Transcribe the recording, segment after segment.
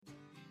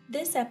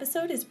This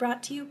episode is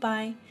brought to you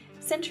by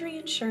Century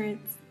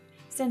Insurance.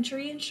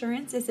 Century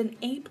Insurance is an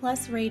A+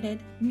 rated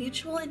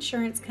mutual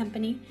insurance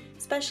company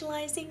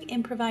specializing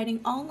in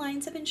providing all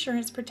lines of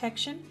insurance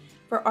protection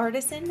for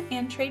artisan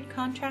and trade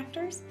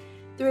contractors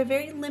through a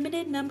very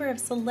limited number of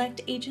select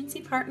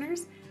agency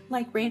partners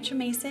like Rancho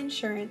Mesa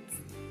Insurance.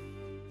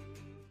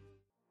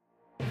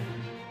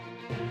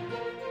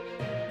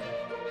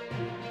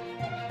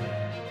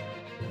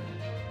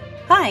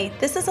 Hi,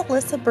 this is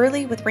Alyssa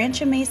Burley with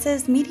Rancho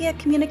Mesa's Media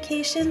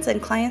Communications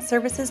and Client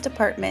Services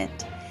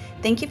Department.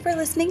 Thank you for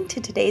listening to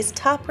today's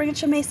top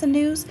Rancho Mesa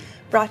news,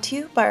 brought to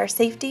you by our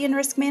Safety and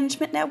Risk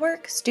Management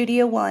Network,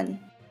 Studio One.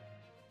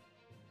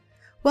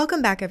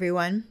 Welcome back,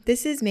 everyone.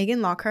 This is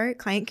Megan Lockhart,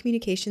 Client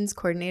Communications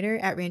Coordinator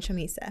at Rancho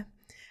Mesa.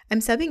 I'm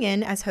subbing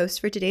in as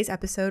host for today's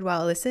episode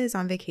while Alyssa is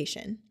on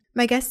vacation.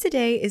 My guest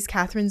today is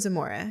Catherine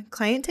Zamora,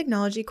 Client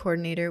Technology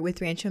Coordinator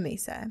with Rancho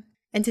Mesa.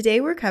 And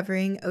today we're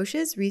covering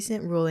OSHA's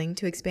recent ruling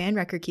to expand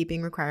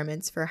record-keeping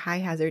requirements for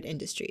high-hazard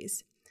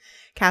industries.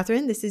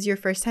 Catherine, this is your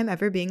first time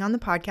ever being on the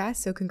podcast,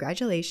 so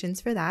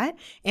congratulations for that,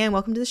 and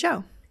welcome to the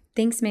show.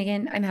 Thanks,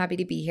 Megan. I'm happy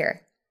to be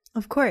here.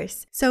 Of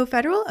course. So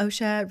federal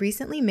OSHA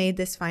recently made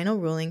this final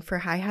ruling for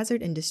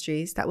high-hazard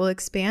industries that will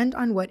expand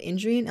on what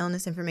injury and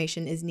illness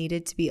information is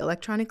needed to be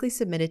electronically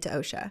submitted to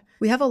OSHA.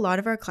 We have a lot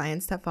of our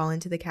clients that fall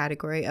into the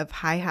category of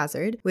high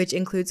hazard, which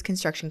includes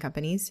construction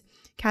companies.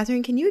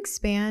 Catherine, can you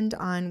expand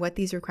on what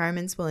these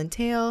requirements will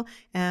entail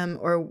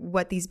or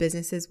what these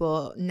businesses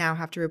will now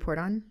have to report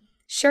on?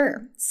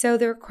 Sure. So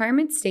the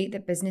requirements state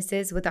that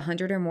businesses with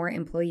 100 or more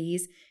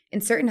employees in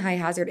certain high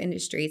hazard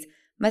industries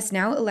must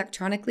now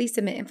electronically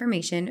submit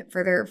information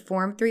for their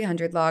Form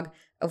 300 log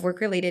of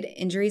work-related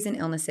injuries and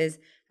illnesses,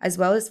 as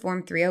well as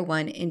Form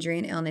 301 Injury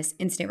and Illness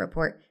Incident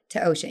Report to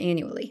OSHA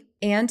annually.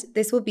 And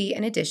this will be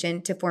in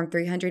addition to Form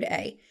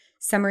 300A,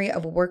 Summary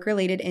of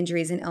Work-Related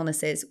Injuries and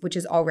Illnesses, which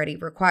is already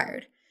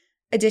required.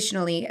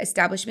 Additionally,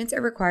 establishments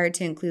are required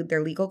to include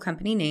their legal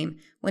company name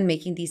when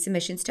making these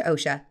submissions to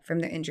OSHA from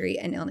their injury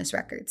and illness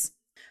records.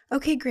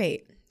 Okay,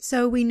 great.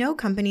 So we know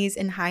companies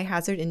in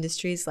high-hazard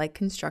industries like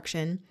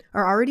construction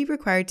are already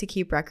required to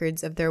keep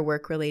records of their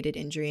work-related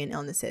injury and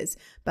illnesses,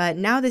 but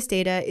now this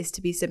data is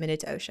to be submitted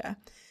to OSHA.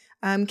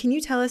 Can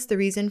you tell us the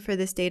reason for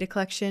this data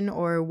collection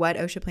or what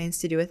OSHA plans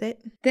to do with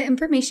it? The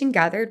information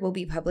gathered will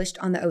be published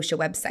on the OSHA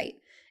website.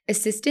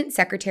 Assistant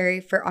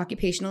Secretary for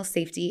Occupational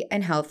Safety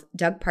and Health,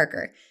 Doug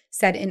Parker,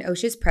 said in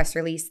OSHA's press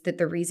release that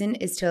the reason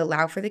is to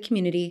allow for the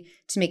community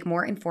to make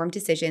more informed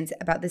decisions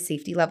about the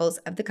safety levels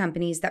of the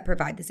companies that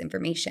provide this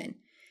information.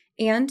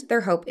 And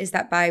their hope is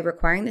that by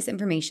requiring this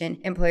information,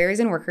 employers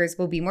and workers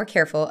will be more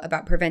careful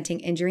about preventing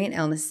injury and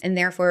illness and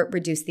therefore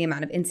reduce the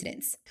amount of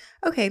incidents.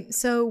 Okay,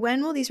 so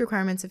when will these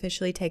requirements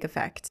officially take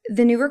effect?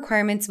 The new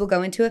requirements will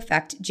go into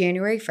effect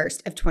January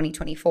 1st of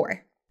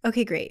 2024.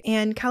 Okay, great.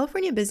 And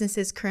California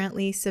businesses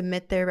currently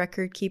submit their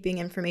record-keeping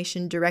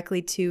information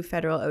directly to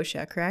federal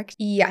OSHA, correct?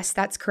 Yes,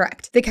 that's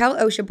correct. The Cal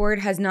OSHA board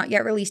has not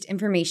yet released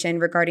information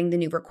regarding the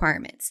new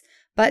requirements,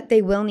 but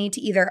they will need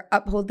to either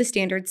uphold the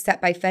standards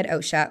set by Fed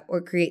OSHA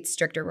or create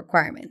stricter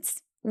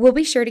requirements. We'll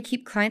be sure to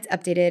keep clients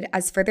updated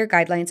as further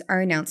guidelines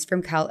are announced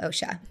from Cal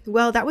OSHA.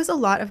 Well, that was a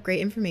lot of great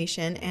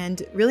information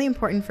and really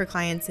important for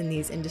clients in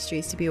these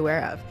industries to be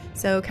aware of.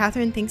 So,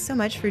 Catherine, thanks so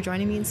much for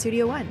joining me in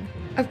Studio One.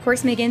 Of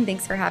course, Megan.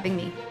 Thanks for having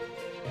me.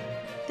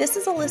 This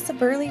is Alyssa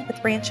Burley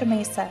with Rancho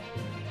Mesa.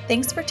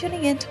 Thanks for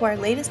tuning in to our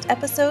latest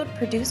episode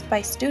produced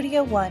by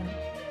Studio One.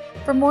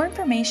 For more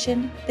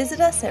information,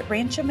 visit us at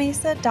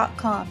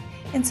ranchomesa.com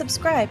and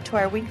subscribe to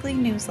our weekly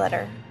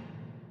newsletter.